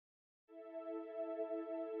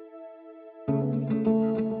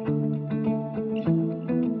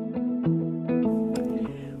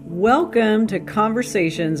Welcome to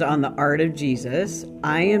Conversations on the Art of Jesus.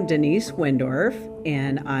 I am Denise Windorf,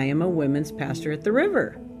 and I am a women's pastor at the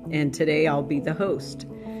River. And today I'll be the host.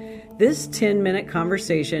 This 10-minute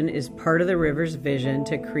conversation is part of the River's vision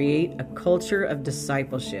to create a culture of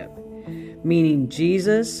discipleship, meaning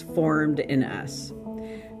Jesus formed in us.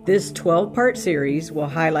 This 12-part series will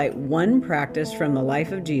highlight one practice from the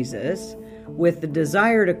life of Jesus with the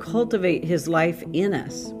desire to cultivate his life in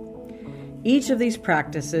us. Each of these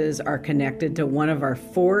practices are connected to one of our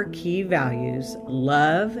 4 key values: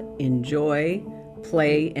 love, enjoy,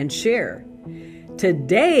 play, and share.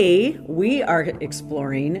 Today, we are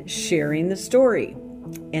exploring sharing the story,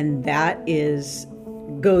 and that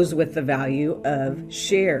goes with the value of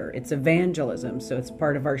share. It's evangelism, so it's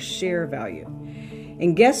part of our share value.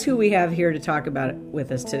 And guess who we have here to talk about it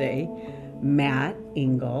with us today? Matt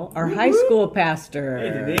Engel, our high school pastor. Hey,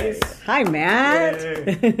 Denise. Hi, Matt.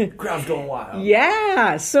 Hey. Crowd's going wild.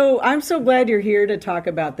 Yeah. So I'm so glad you're here to talk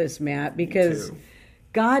about this, Matt, because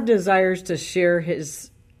God desires to share his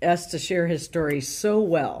story so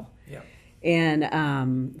well. Yeah.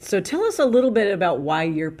 And so tell us a little bit about why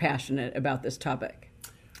you're passionate about this topic.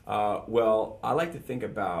 Well, I like to think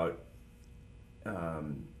about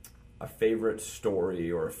a favorite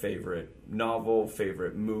story or a favorite novel,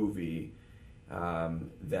 favorite movie,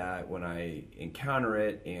 that when I encounter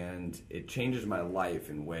it and it changes my life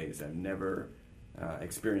in ways I've never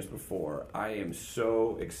experienced before, I am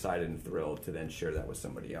so excited and thrilled to then share that with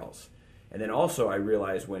somebody else. And then also I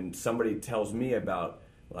realize when somebody tells me about,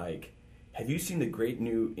 like, have you seen the great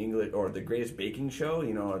new English or the greatest baking show,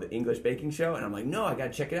 or the English baking show? And I'm like, no, I got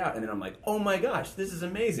to check it out. And then I'm like, oh my gosh, this is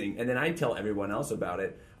amazing. And then I tell everyone else about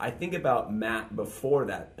it. I think about Matt before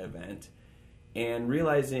that event and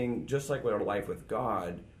realizing, just like with our life with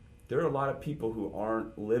God, there are a lot of people who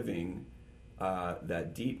aren't living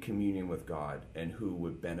that deep communion with God and who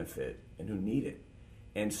would benefit and who need it.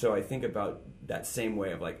 And so I think about that same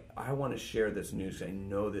way of, like, I want to share this news. I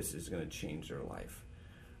know this is going to change their life.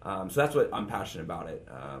 So that's what I'm passionate about it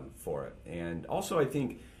for it. And also I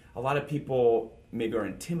think a lot of people maybe are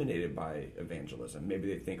intimidated by evangelism.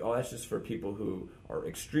 Maybe they think, oh, that's just for people who are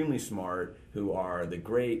extremely smart, who are the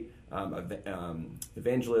great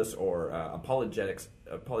evangelists or apologists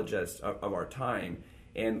of our time.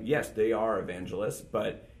 And yes, they are evangelists,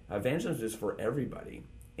 but evangelism is for everybody.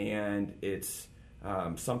 And it's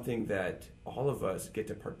something that all of us get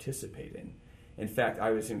to participate in. In fact,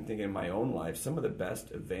 I was even thinking in my own life, some of the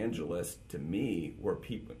best evangelists to me were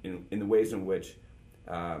people in the ways in which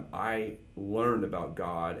I learned about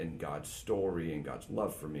God and God's story and God's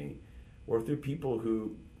love for me were through people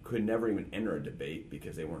who could never even enter a debate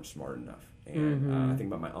because they weren't smart enough. And I think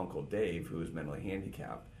about my Uncle Dave, who is mentally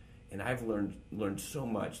handicapped, and I've learned so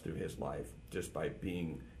much through his life just by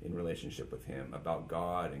being in relationship with him about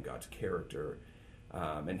God and God's character.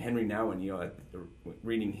 And Henry Nouwen,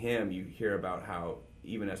 reading him, you hear about how,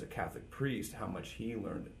 even as a Catholic priest, how much he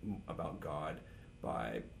learned about God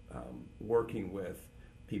by working with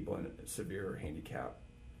people with severe handicaps.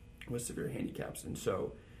 And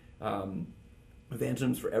so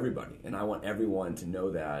evangelism is for everybody, and I want everyone to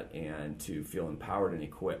know that and to feel empowered and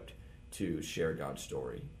equipped to share God's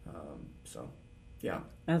story. Yeah.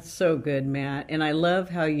 That's so good, Matt. And I love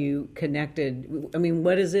how you connected. I mean,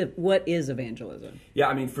 what is it? What is evangelism? Yeah,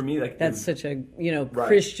 I mean, for me, that's such a, right.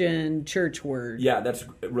 Christian church word. Yeah, that's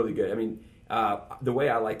really good. I mean, the way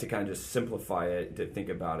I like to kind of just simplify it, to think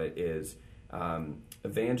about it, is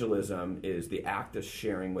evangelism is the act of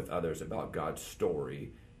sharing with others about God's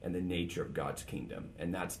story and the nature of God's kingdom.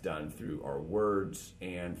 And that's done through our words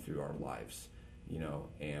and through our lives.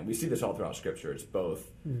 And we see this all throughout Scripture. It's both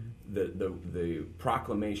the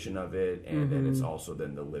proclamation of it, and then it's also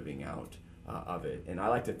then the living out of it. And I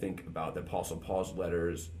like to think about the Apostle Paul's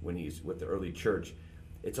letters when he's with the early church.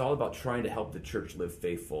 It's all about trying to help the church live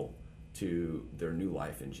faithful to their new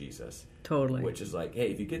life in Jesus. Totally. Which is like,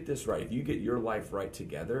 hey, if you get this right, if you get your life right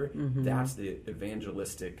together, that's the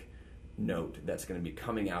evangelistic note that's going to be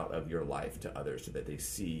coming out of your life to others, so that they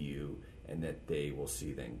see you and that they will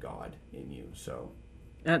see then God in you. So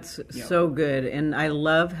that's so good. And I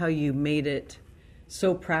love how you made it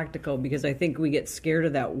so practical, because I think we get scared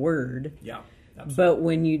of that word. Yeah, absolutely. But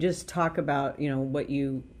when you just talk about, what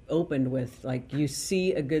you opened with, like, you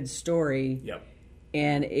see a good story,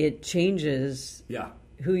 and it changes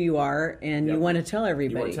who you are, and you want to tell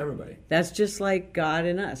everybody. You want to tell everybody. That's just like God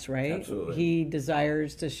in us, right? Absolutely. He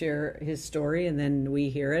desires to share his story, and then we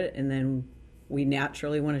hear it, and then we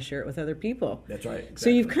naturally want to share it with other people. That's right. Exactly. So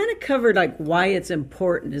you've kind of covered, like, why it's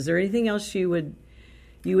important. Is there anything else you would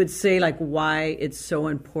you would say, like, why it's so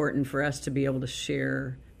important for us to be able to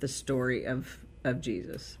share the story of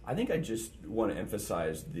Jesus. I think I just want to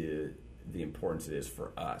emphasize the importance it is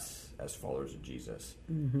for us as followers of Jesus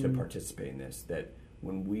to participate in this, that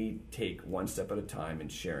when we take one step at a time in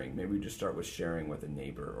sharing, maybe we just start with sharing with a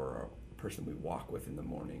neighbor or a person we walk with in the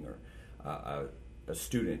morning, or a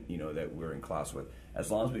student, that we're in class with. As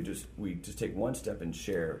long as we just take one step and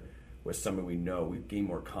share with someone we know, we gain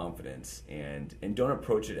more confidence, and don't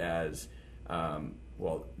approach it as, I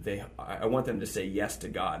want them to say yes to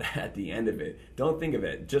God at the end of it. Don't think of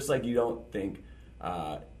it just like you don't think,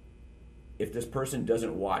 if this person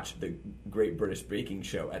doesn't watch the Great British Baking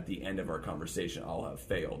Show at the end of our conversation, I'll have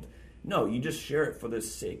failed. No, you just share it for the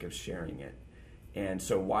sake of sharing it. And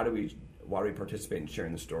so why do we participate in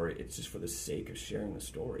sharing the story? It's just for the sake of sharing the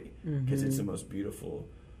story, because it's the most beautiful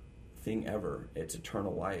thing ever. It's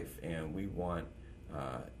eternal life, and we want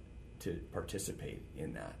to participate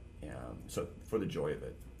in that. So for the joy of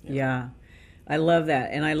it. Yeah, I love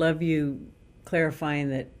that. And I love you clarifying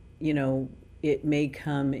that, it may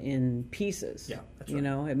come in pieces. Yeah, that's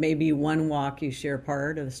right. It may be one walk you share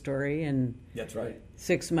part of the story, and that's right.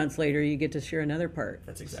 6 months later you get to share another part.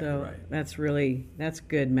 That's exactly right. That's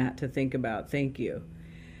good, Matt, to think about. Thank you.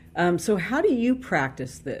 So how do you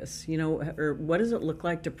practice this? Or what does it look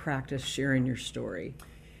like to practice sharing your story?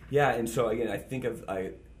 Yeah, and so again, I think of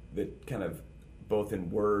the kind of both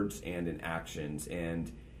in words and in actions.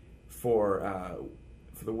 And for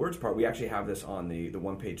the words part, we actually have this on the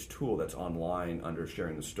one-page tool that's online under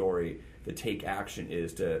sharing the story. The take action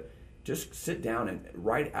is to just sit down and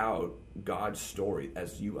write out God's story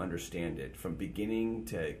as you understand it, from beginning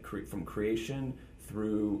to from creation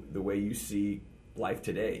through the way you see life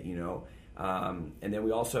today. And then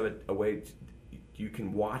we also have a way you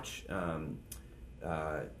can watch.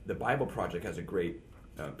 The Bible Project has a great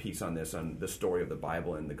piece on this, on the story of the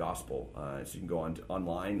Bible and the gospel. So you can go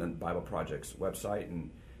online on Bible Project's website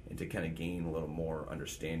and to kind of gain a little more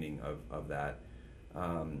understanding of that.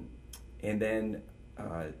 And then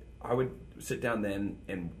I would sit down then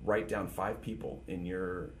and write down 5 people in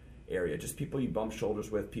your area, just people you bump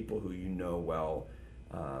shoulders with, people who you know well.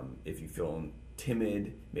 If you feel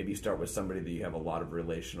timid, maybe start with somebody that you have a lot of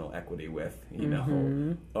relational equity with,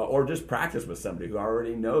 or just practice with somebody who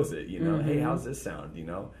already knows it. Hey, how's this sound?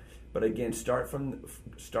 But again, start from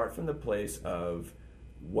the place of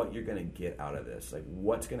what you're going to get out of this, like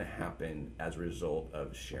what's going to happen as a result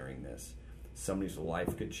of sharing this. Somebody's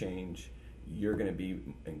life could change. You're going to be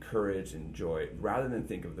encouraged and joy, rather than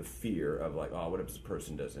think of the fear of like, oh, what if this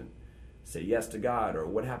person doesn't say yes to God, or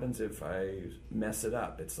what happens if I mess it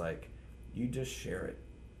up? It's like, you just share it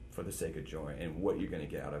for the sake of joy and what you're going to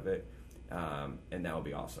get out of it, and that will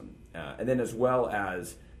be awesome. And then as well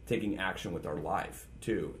as taking action with our life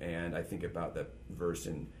too. And I think about the verse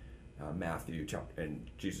in Matthew and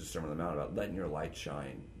Jesus' Sermon on the Mount about letting your light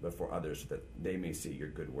shine before others, so that they may see your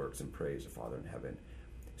good works and praise the Father in heaven.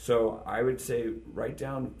 So I would say write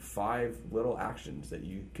down 5 little actions that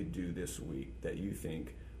you could do this week that you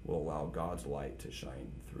think will allow God's light to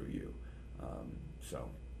shine through you.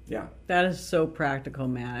 Yeah. That is so practical,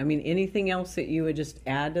 Matt. I mean, anything else that you would just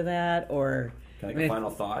add to that, or... Can I get a final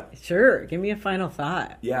thought? Sure. Give me a final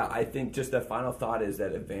thought. Yeah, I think just the final thought is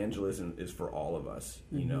that evangelism is for all of us.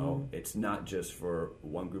 It's not just for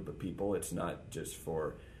one group of people. It's not just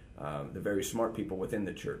for the very smart people within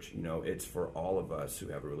the church. It's for all of us who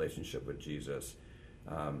have a relationship with Jesus,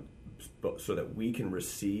 so that we can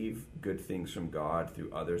receive good things from God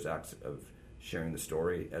through others' acts of sharing the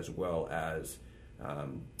story, as well as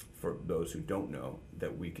for those who don't know,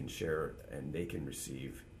 that we can share and they can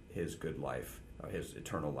receive His good life, His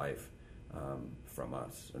eternal life from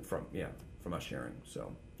us, and from us sharing.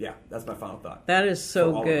 So that's my final thought. That is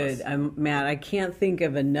so good, Matt. I can't think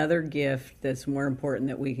of another gift that's more important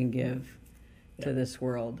that we can give to this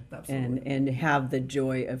world. Absolutely. and have the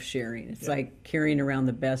joy of sharing. It's like carrying around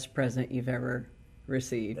the best present you've ever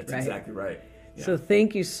received. That's right? Exactly right. Yeah. So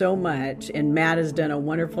thank you so much. And Matt has done a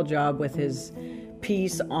wonderful job with his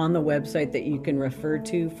piece on the website that you can refer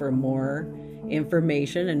to for more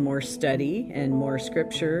information and more study and more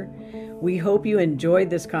scripture. We hope you enjoyed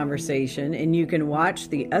this conversation, and you can watch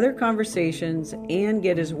the other conversations and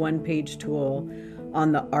get his one-page tool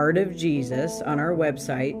on the Art of Jesus on our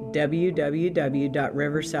website,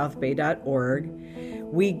 www.riversouthbay.org.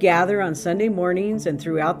 We gather on Sunday mornings and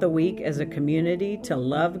throughout the week as a community to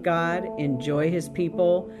love God, enjoy His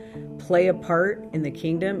people, play a part in the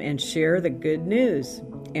kingdom, and share the good news.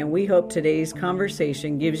 And we hope today's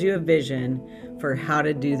conversation gives you a vision for how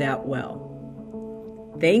to do that well.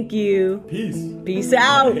 Thank you. Peace. Peace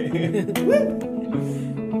out.